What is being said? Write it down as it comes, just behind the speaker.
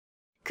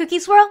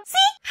CookieSwirlC.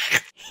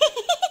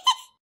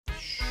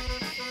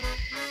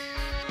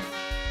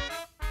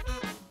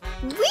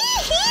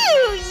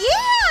 Wee-hoo!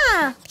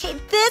 Yeah! Okay,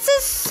 this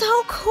is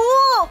so cool!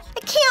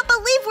 I can't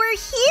believe we're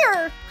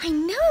here! I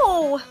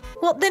know!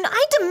 Well, then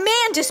I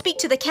demand to speak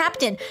to the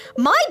captain.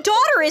 My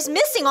daughter is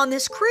missing on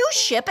this cruise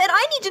ship, and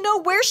I need to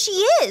know where she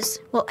is.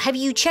 Well, have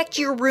you checked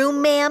your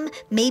room, ma'am?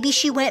 Maybe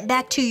she went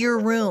back to your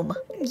room.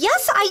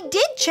 Yes, I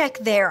did check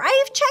there.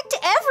 I have checked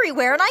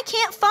everywhere, and I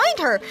can't find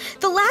her.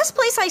 The last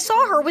place I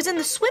saw her was in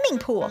the swimming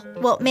pool.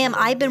 Well, ma'am,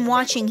 I've been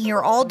watching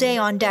here all day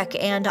on deck,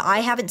 and I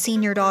haven't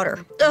seen your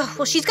daughter. Ugh,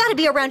 well, she's got to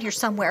be around here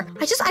somewhere.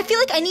 I feel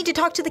like I need to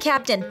talk to the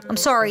captain. I'm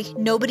sorry,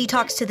 nobody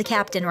talks to the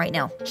captain right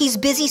now. He's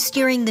busy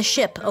steering the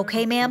ship,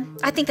 okay, ma'am?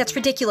 I think that's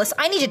ridiculous.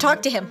 I need to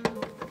talk to him.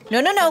 No,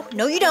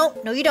 you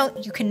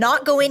don't. You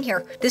cannot go in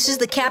here. This is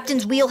the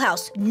captain's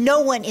wheelhouse.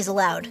 No one is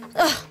allowed.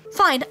 Ugh,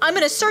 fine, I'm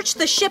gonna search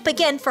the ship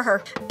again for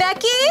her.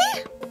 Becky?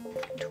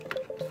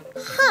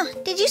 Huh,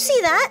 did you see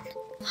that?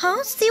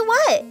 Huh? See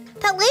what?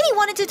 That lady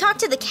wanted to talk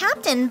to the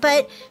captain,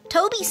 but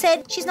Toby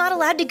said she's not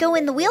allowed to go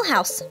in the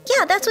wheelhouse.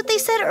 Yeah, that's what they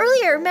said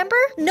earlier, remember?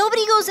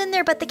 Nobody goes in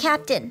there but the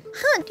captain.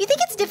 Huh, do you think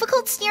it's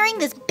difficult steering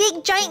this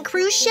big giant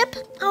cruise ship?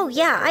 Oh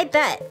yeah, I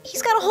bet.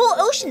 He's got a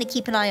whole ocean to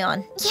keep an eye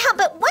on. Yeah,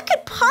 but what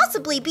could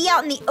possibly be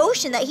out in the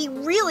ocean that he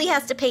really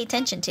has to pay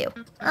attention to?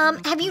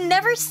 Have you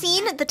never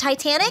seen the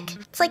Titanic?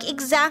 It's like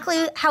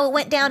exactly how it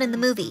went down in the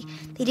movie.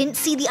 They didn't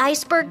see the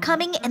iceberg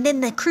coming, and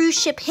then the cruise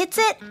ship hits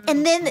it,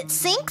 and then it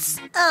sinks?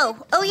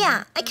 Oh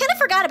yeah, I kind of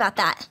forgot about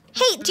that.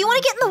 Hey, do you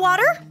want to get in the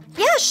water?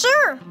 Yeah,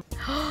 sure.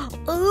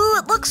 Ooh,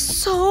 it looks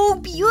so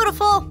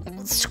beautiful.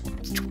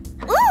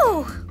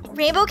 Ooh,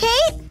 Rainbow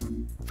Kate?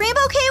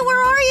 Rainbow Kate,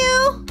 where are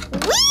you?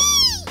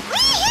 Whee!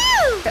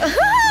 Wee-hoo!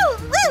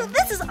 Ooh,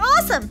 this is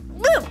awesome.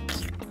 Ugh.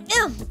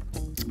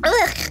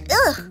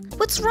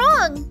 What's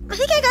wrong? I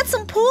think I got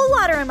some pool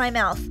water in my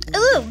mouth.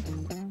 Ooh.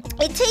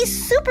 It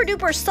tastes super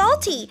duper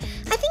salty.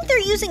 I think they're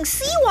using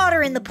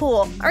seawater in the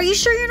pool. Are you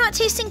sure you're not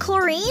tasting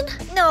chlorine?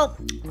 No.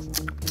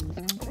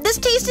 This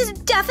taste is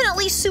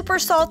definitely super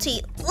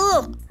salty.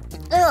 Ugh.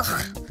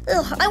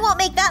 I won't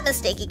make that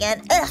mistake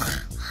again. Ugh.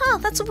 Huh,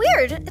 that's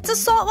weird. It's a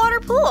saltwater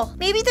pool.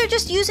 Maybe they're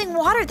just using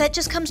water that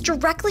just comes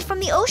directly from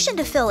the ocean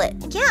to fill it.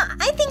 Yeah,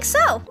 I think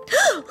so.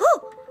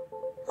 Who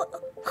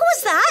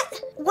was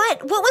that?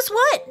 What? What was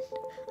what?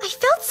 I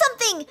felt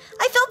something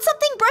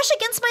brush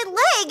against my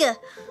leg.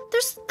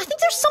 I think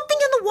there's something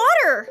in the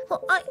water.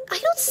 Well, I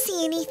don't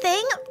see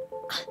anything.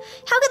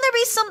 How can there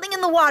be something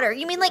in the water?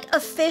 You mean like a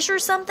fish or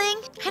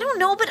something? I don't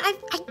know, but I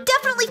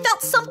definitely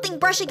felt something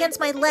brush against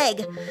my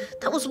leg.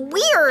 That was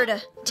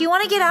weird. Do you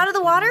want to get out of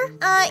the water?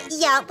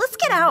 Yeah, let's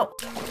get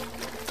out.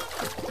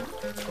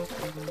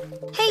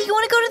 Hey, you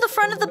want to go to the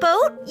front of the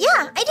boat?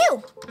 Yeah, I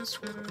do.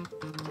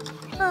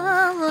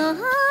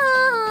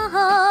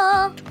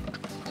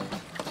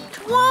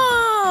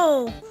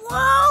 Whoa,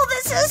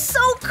 this is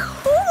so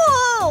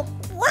cool.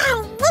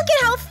 Wow, look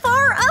at how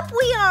far up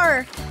we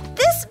are.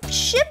 This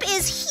ship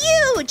is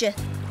huge.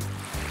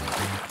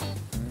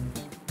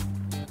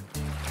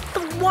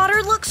 The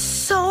water looks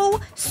so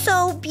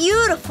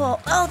beautiful.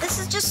 Oh, this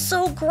is just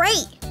so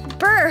great.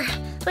 Brr,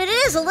 but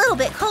it is a little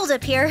bit cold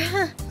up here.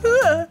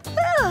 And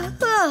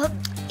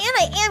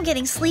I am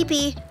getting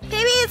sleepy.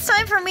 Maybe it's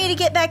time for me to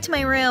get back to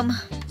my room.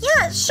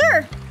 Yeah,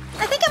 sure.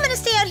 I think I'm gonna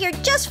stay out here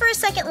just for a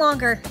second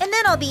longer, and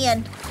then I'll be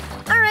in.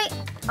 All right,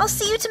 I'll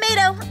see you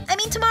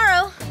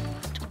tomorrow.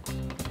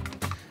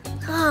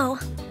 Oh,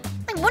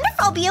 I wonder if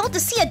I'll be able to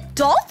see a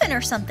dolphin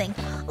or something.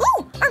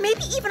 Ooh, or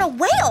maybe even a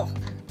whale.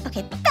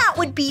 Okay, that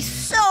would be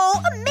so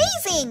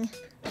amazing.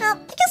 Well,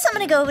 I guess I'm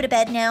gonna go over to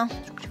bed now.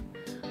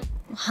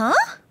 Huh?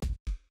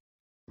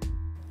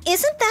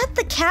 Isn't that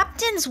the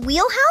captain's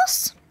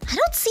wheelhouse? I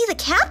don't see the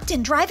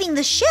captain driving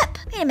the ship.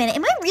 Wait a minute,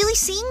 am I really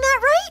seeing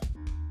that right?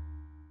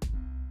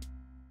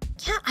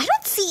 Yeah, I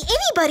don't see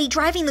anybody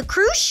driving the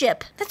cruise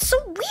ship. That's so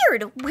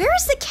weird. Where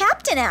is the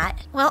captain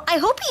at? Well, I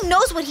hope he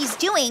knows what he's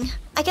doing.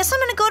 I guess I'm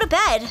gonna go to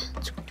bed.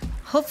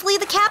 Hopefully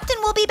the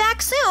captain will be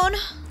back soon.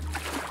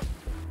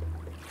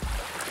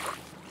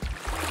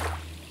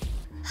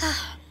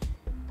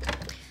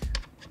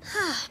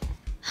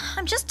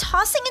 I'm just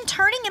tossing and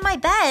turning in my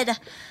bed.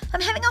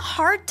 I'm having a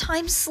hard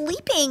time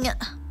sleeping.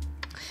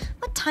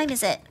 What time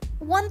is it?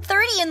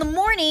 1:30 in the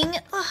morning.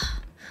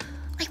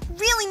 I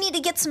really need to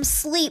get some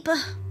sleep.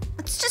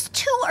 It's just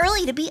too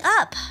early to be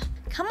up.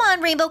 Come on,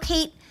 Rainbow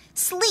Kate.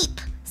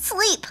 Sleep.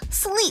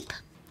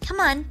 Come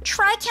on,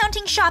 try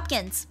counting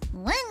Shopkins.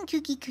 1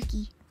 cookie, 2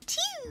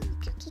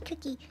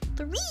 cookie,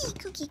 3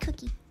 cookie,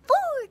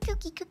 4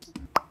 cookie.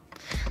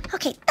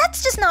 Okay,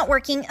 that's just not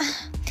working.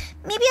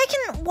 Maybe I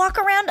can walk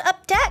around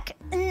up deck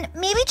and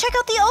maybe check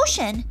out the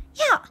ocean.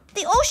 Yeah,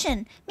 the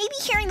ocean. Maybe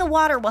hearing the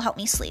water will help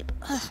me sleep.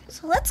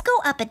 So let's go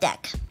up a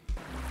deck.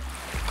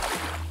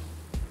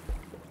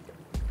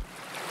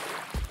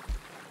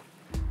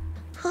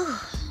 Whew.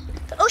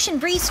 The ocean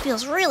breeze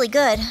feels really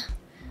good.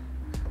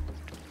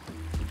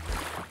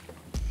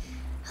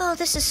 Oh,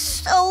 this is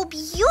so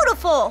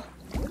beautiful.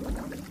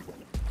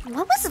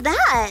 What was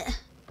that?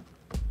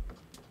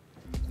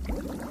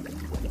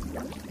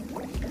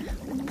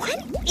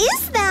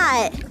 is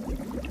that?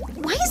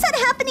 Why is that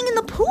happening in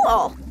the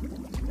pool?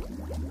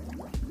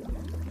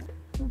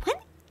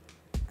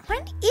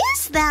 What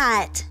is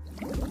that?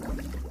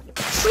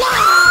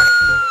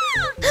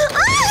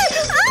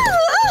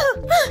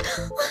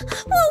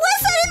 What was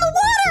that in the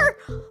water?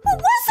 What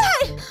was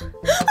that?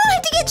 I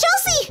have to get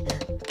Chelsea!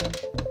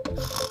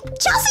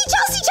 Chelsea!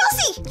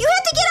 You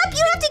have to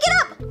get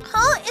up!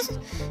 Huh?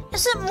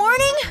 Is it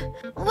morning?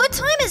 What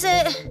time is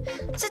it?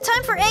 Is it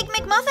time for Egg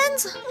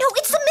McMuffins? No,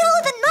 it's the middle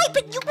of the night,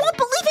 but you won't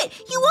believe it!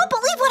 You won't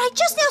believe what I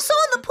just now saw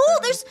in the pool!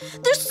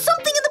 There's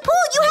something in the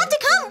pool! You have to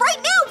come! Right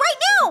now!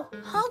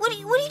 Huh? What are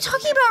you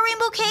talking about,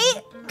 Rainbow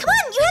Kate? Come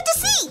on, you have to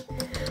see!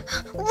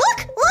 Look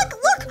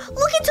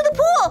into the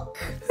pool!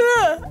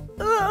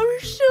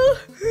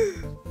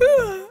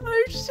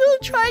 I'm still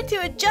trying to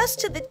adjust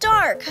to the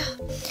dark.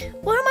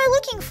 What am I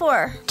looking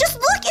for? Just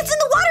look! It's in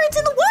the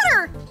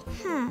water!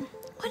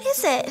 What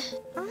is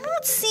it? I'm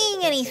not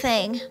seeing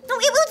anything. No, it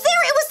was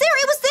there!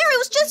 It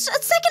was just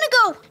a second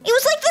ago! It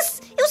was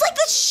like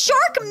this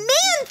shark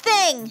man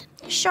thing!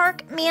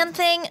 Shark man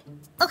thing?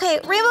 Okay,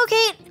 Rainbow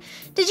Kate,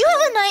 did you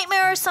have a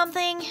nightmare or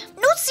something?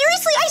 No,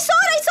 seriously, I saw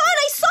it!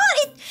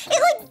 It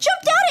like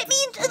jumped out at me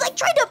and like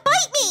tried to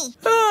bite me!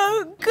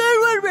 Good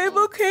one,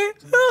 Rainbow Kate.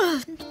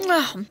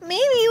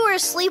 Maybe you were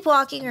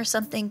sleepwalking or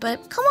something,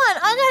 but come on,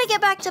 I gotta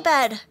get back to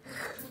bed.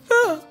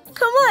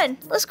 Come on,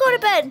 let's go to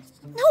bed.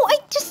 No, I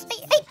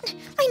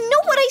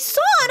know what I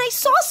saw, and I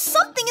saw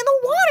something in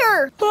the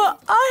water. But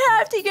I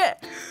have to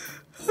get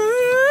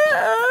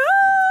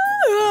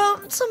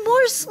some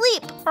more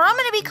sleep, or I'm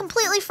gonna be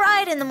completely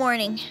fried in the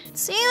morning.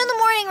 See you in the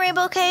morning,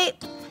 Rainbow Kate.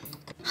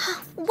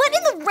 What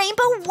in the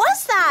rainbow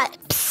was that?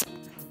 Psst,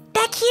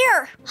 back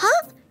here.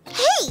 Huh?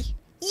 Hey,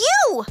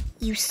 you!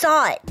 You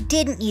saw it,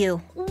 didn't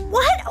you?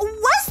 What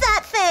was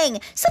that thing?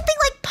 Something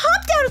like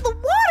popped out of the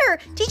water.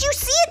 Did you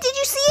see it?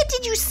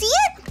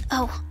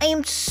 Oh, I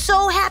am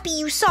so happy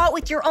you saw it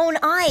with your own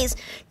eyes.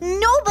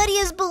 Nobody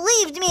has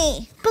believed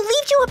me.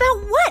 Believed you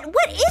about what?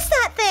 What is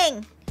that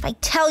thing? If I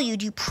tell you,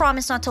 do you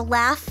promise not to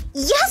laugh?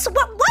 Yes,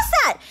 what was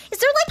that? Is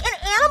there like an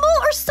animal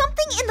or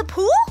something in the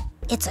pool?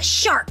 It's a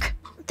shark.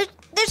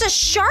 There's a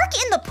shark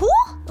in the pool?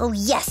 Oh,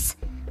 yes,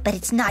 but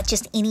it's not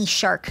just any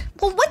shark.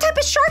 Well, what type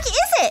of shark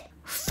is it?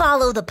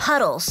 Follow the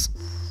puddles.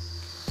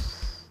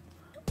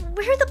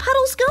 Where are the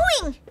puddles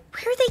going?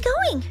 Where are they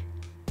going?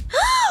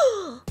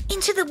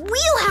 Into the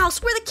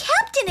wheelhouse where the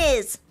captain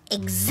is.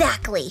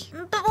 Exactly.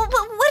 But what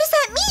does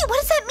that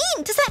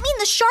mean? Does that mean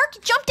the shark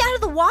jumped out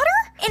of the water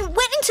and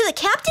went into the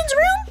captain's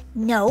room?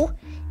 No,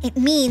 it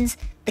means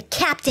the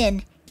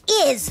captain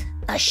is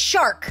a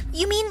shark.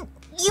 You mean?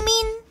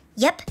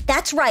 Yep,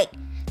 that's right.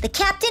 The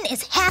captain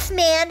is half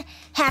man,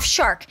 half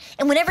shark.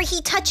 And whenever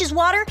he touches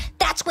water,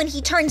 that's when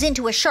he turns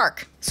into a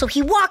shark. So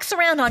he walks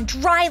around on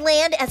dry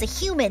land as a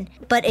human,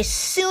 but as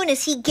soon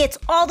as he gets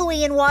all the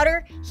way in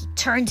water, he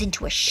turns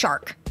into a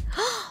shark.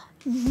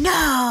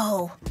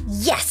 No!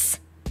 Yes,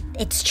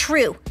 it's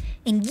true.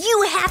 And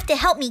you have to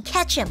help me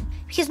catch him,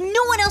 because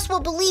no one else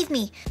will believe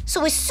me.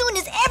 So as soon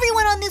as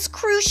everyone on this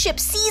cruise ship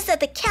sees that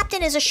the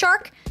captain is a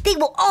shark, they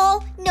will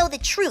all know the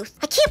truth.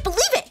 I can't believe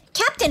it!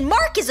 Captain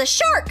Mark is a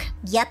shark!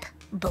 Yep,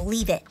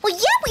 believe it. Well,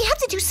 yeah, we have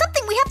to do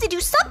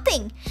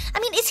something. I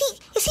mean, is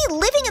he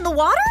living in the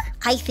water?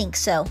 I think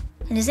so.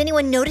 And has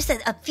anyone noticed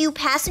that a few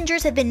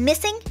passengers have been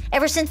missing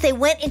ever since they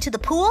went into the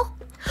pool?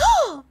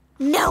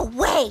 No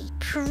way!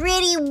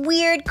 Pretty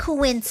weird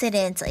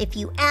coincidence, if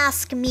you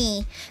ask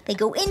me. They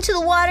go into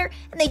the water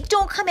and they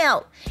don't come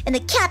out. And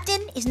the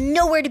captain is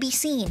nowhere to be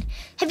seen.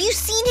 Have you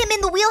seen him in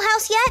the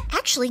wheelhouse yet?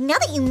 Actually, now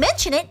that you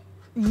mention it,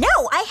 no,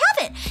 I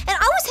haven't. And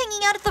I was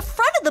hanging out at the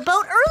front of the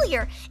boat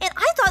earlier, and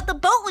I thought the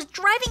boat was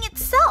driving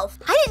itself.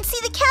 I didn't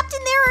see the captain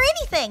there or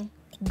anything.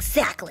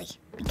 Exactly,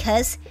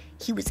 because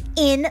he was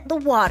in the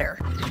water.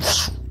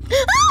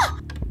 Ah!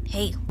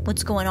 Hey,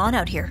 what's going on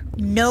out here?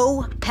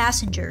 No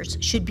passengers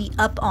should be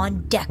up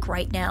on deck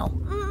right now.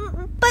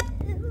 But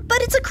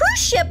it's a cruise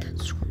ship.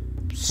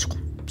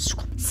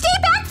 Stay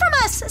back from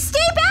us! Stay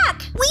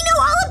back! We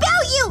know all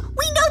about you!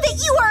 We know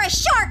that you are a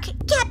shark,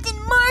 Captain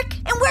Mark,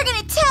 and we're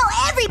gonna tell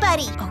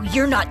everybody! Oh,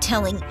 you're not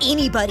telling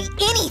anybody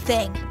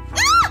anything!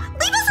 Ah!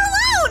 Leave us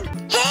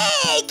alone!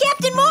 Hey,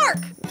 Captain Mark!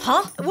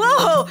 Huh?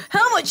 Whoa!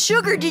 How much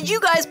sugar did you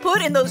guys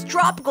put in those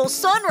tropical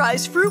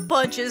sunrise fruit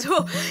punches?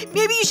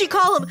 Maybe you should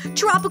call them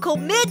tropical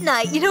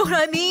midnight, you know what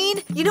I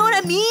mean?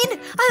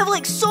 I have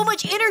like so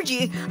much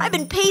energy. I've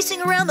been pacing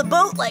around the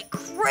boat like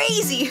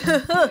crazy.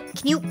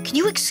 Can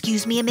you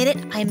excuse me a minute?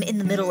 I'm in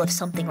the middle of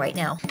something right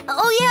now.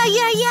 Oh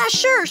yeah,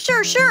 sure.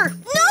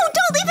 No,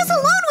 don't leave us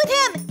alone with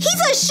him!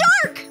 He's a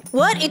shark!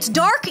 What? It's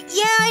dark?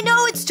 Yeah, I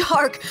know it's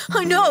dark.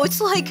 I know,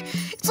 it's like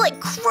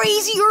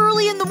crazy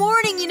early in the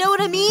morning, you know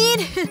what I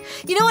mean?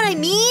 You know what I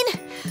mean?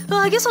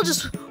 I guess I'll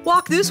just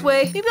walk this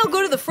way. Maybe I'll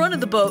go to the front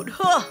of the boat.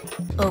 Huh.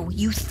 Oh,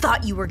 you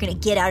thought you were gonna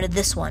get out of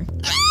this one.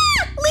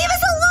 Ah! Leave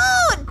us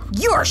alone!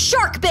 You're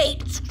shark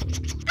bait!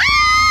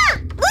 Ah!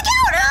 Look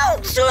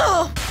out!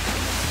 Oh!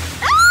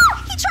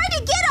 Ah! He tried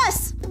to get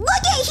us!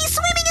 Look it! He's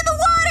swimming in the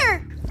water!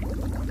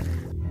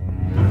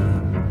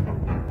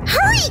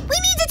 Hurry! We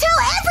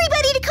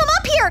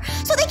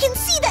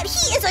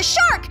is a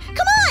shark!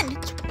 Come on!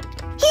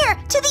 Here,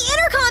 to the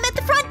intercom at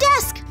the front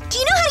desk. Do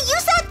you know how to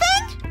use that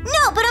thing?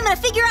 No, but I'm gonna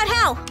figure out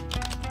how.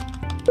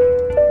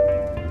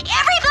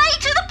 Everybody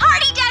to the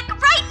party deck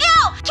right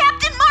now!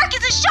 Captain Mark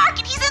is a shark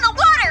and he's in the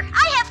water!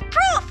 I have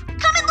proof!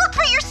 Come and look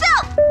for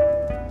yourself!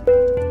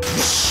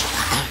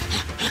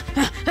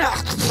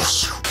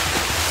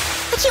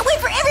 I can't wait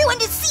for everyone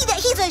to see that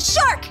he's a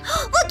shark!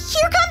 Look,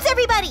 here comes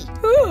everybody!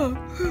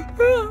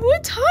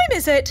 What time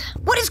is it?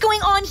 What is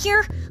going on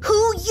here?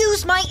 Who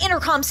used my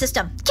intercom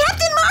system?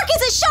 Captain Mark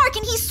is a shark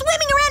and he's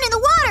swimming around in the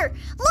water!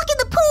 Look in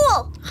the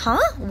pool! Huh?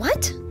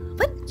 What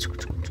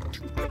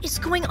is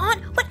going on?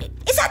 What?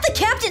 Is that the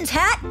captain's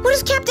hat? What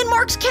is Captain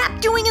Mark's cap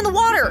doing in the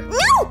water?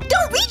 No!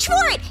 Don't reach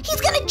for it!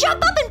 He's gonna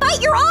jump up and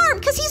bite your arm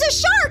because he's a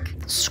shark!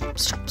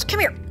 Come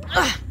here.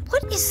 Ugh.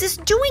 What is this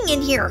doing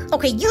in here?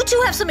 Okay, you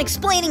two have some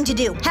explaining to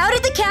do. How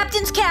did the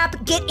captain's cap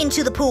get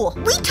into the pool?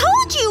 We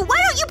told you! Why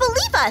don't you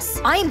believe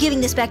us? I am giving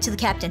this back to the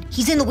captain.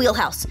 He's in the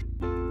wheelhouse.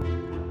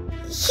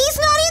 He's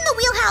not in the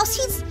wheelhouse.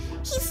 He's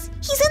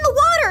in the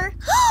water.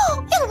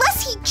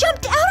 Unless he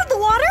jumped out of the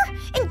water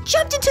and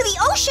jumped into the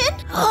ocean.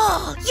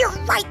 Oh, you're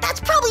right. That's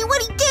probably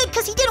what he did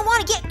because he didn't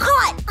want to get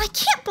caught. I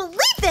can't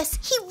believe this.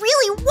 He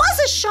really was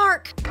a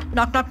shark.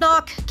 Knock, knock,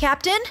 knock.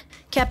 Captain?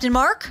 Captain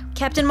Mark?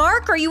 Captain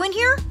Mark, are you in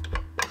here?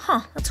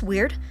 Huh, that's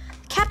weird.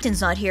 The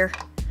captain's not here.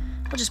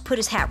 I'll just put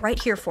his hat right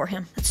here for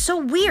him. That's so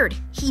weird.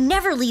 He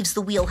never leaves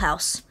the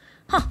wheelhouse.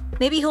 Huh,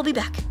 maybe he'll be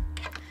back.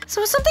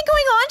 So is something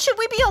going on? Should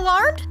we be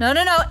alarmed? No.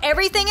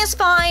 Everything is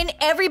fine.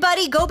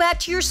 Everybody go back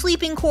to your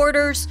sleeping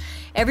quarters.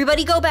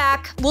 Everybody go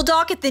back. We'll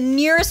dock at the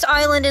nearest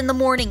island in the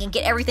morning and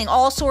get everything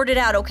all sorted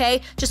out,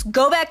 okay? Just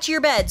go back to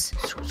your beds.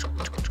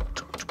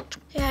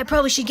 Yeah, I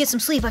probably should get some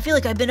sleep. I feel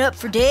like I've been up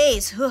for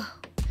days.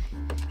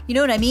 You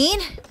know what I mean?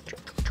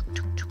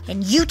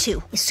 And you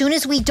two, as soon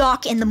as we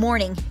dock in the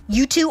morning,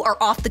 you two are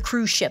off the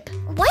cruise ship.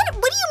 What do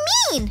you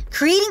mean?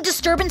 Creating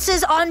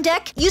disturbances on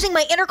deck, using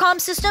my intercom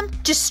system,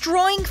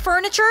 destroying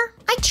furniture.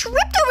 I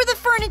tripped over the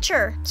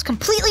furniture. It's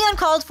completely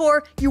uncalled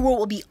for. You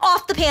will be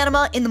off the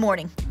Panama in the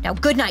morning. Now,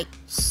 good night.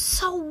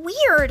 So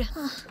weird.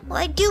 Well,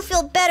 I do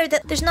feel better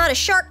that there's not a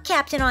shark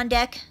captain on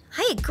deck.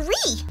 I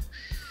agree.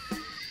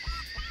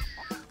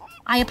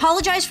 I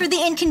apologize for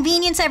the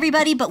inconvenience,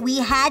 everybody, but we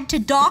had to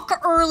dock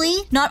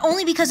early, not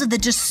only because of the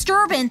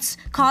disturbance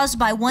caused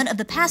by one of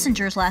the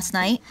passengers last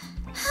night,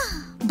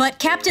 but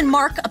Captain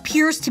Mark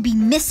appears to be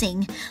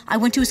missing. I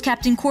went to his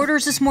captain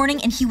quarters this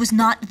morning and he was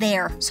not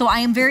there. So I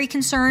am very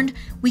concerned.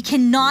 We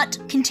cannot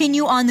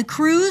continue on the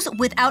cruise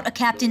without a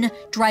captain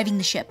driving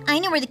the ship. I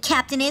know where the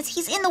captain is.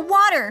 He's in the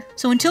water.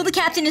 So until the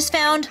captain is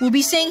found, we'll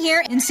be staying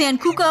here in San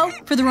Cuco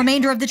for the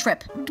remainder of the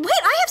trip.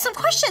 Wait, I have some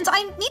questions.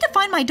 I need to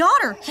find my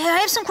daughter. Yeah, I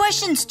have some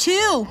questions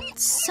too.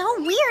 It's so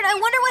weird. I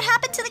wonder what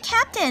happened to the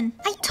captain.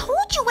 I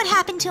told you what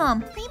happened to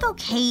him. Rainbow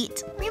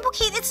Kate,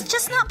 it's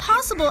just not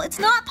possible. It's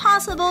not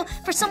possible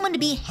for someone to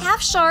be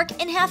half shark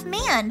and half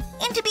man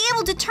and to be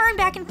able to turn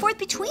back and forth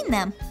between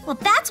them. Well,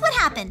 that's what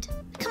happened.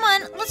 Come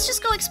on, let's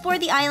just go explore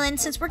the island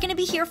since we're gonna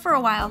be here for a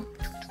while.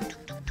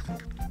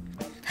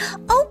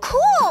 Oh,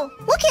 cool!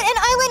 Look at an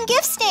island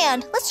gift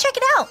stand. Let's check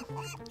it out.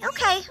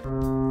 Okay.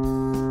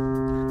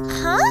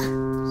 Huh?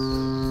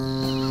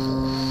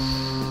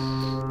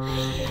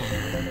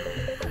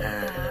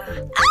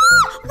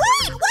 Ah!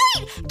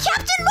 Wait!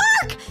 Captain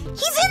Mark!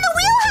 He's in the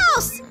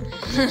wheelhouse!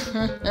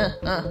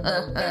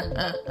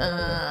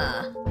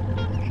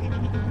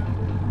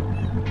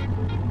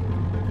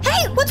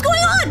 Hey, what's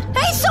going on?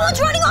 Hey, someone's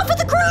running off with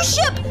the cruise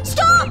ship!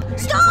 Stop!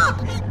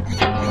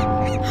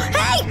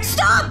 Hey,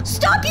 stop!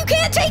 You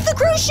can't take the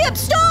cruise ship!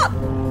 Stop!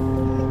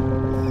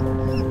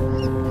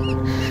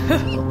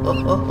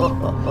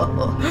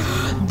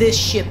 This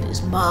ship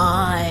is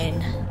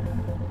mine.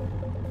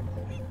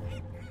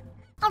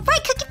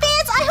 Alright, Cookie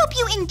fans, I hope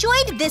you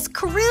enjoyed this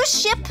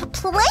cruise ship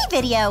play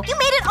video. You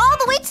made it all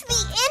the way to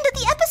the end of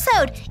the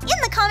episode.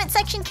 In the comment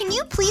section, can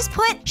you please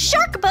put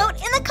Shark Boat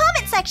in the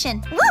comment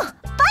section? Woo!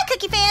 Bye,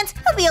 Cookie fans.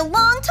 It'll be a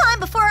long time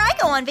before I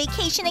go on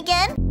vacation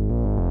again.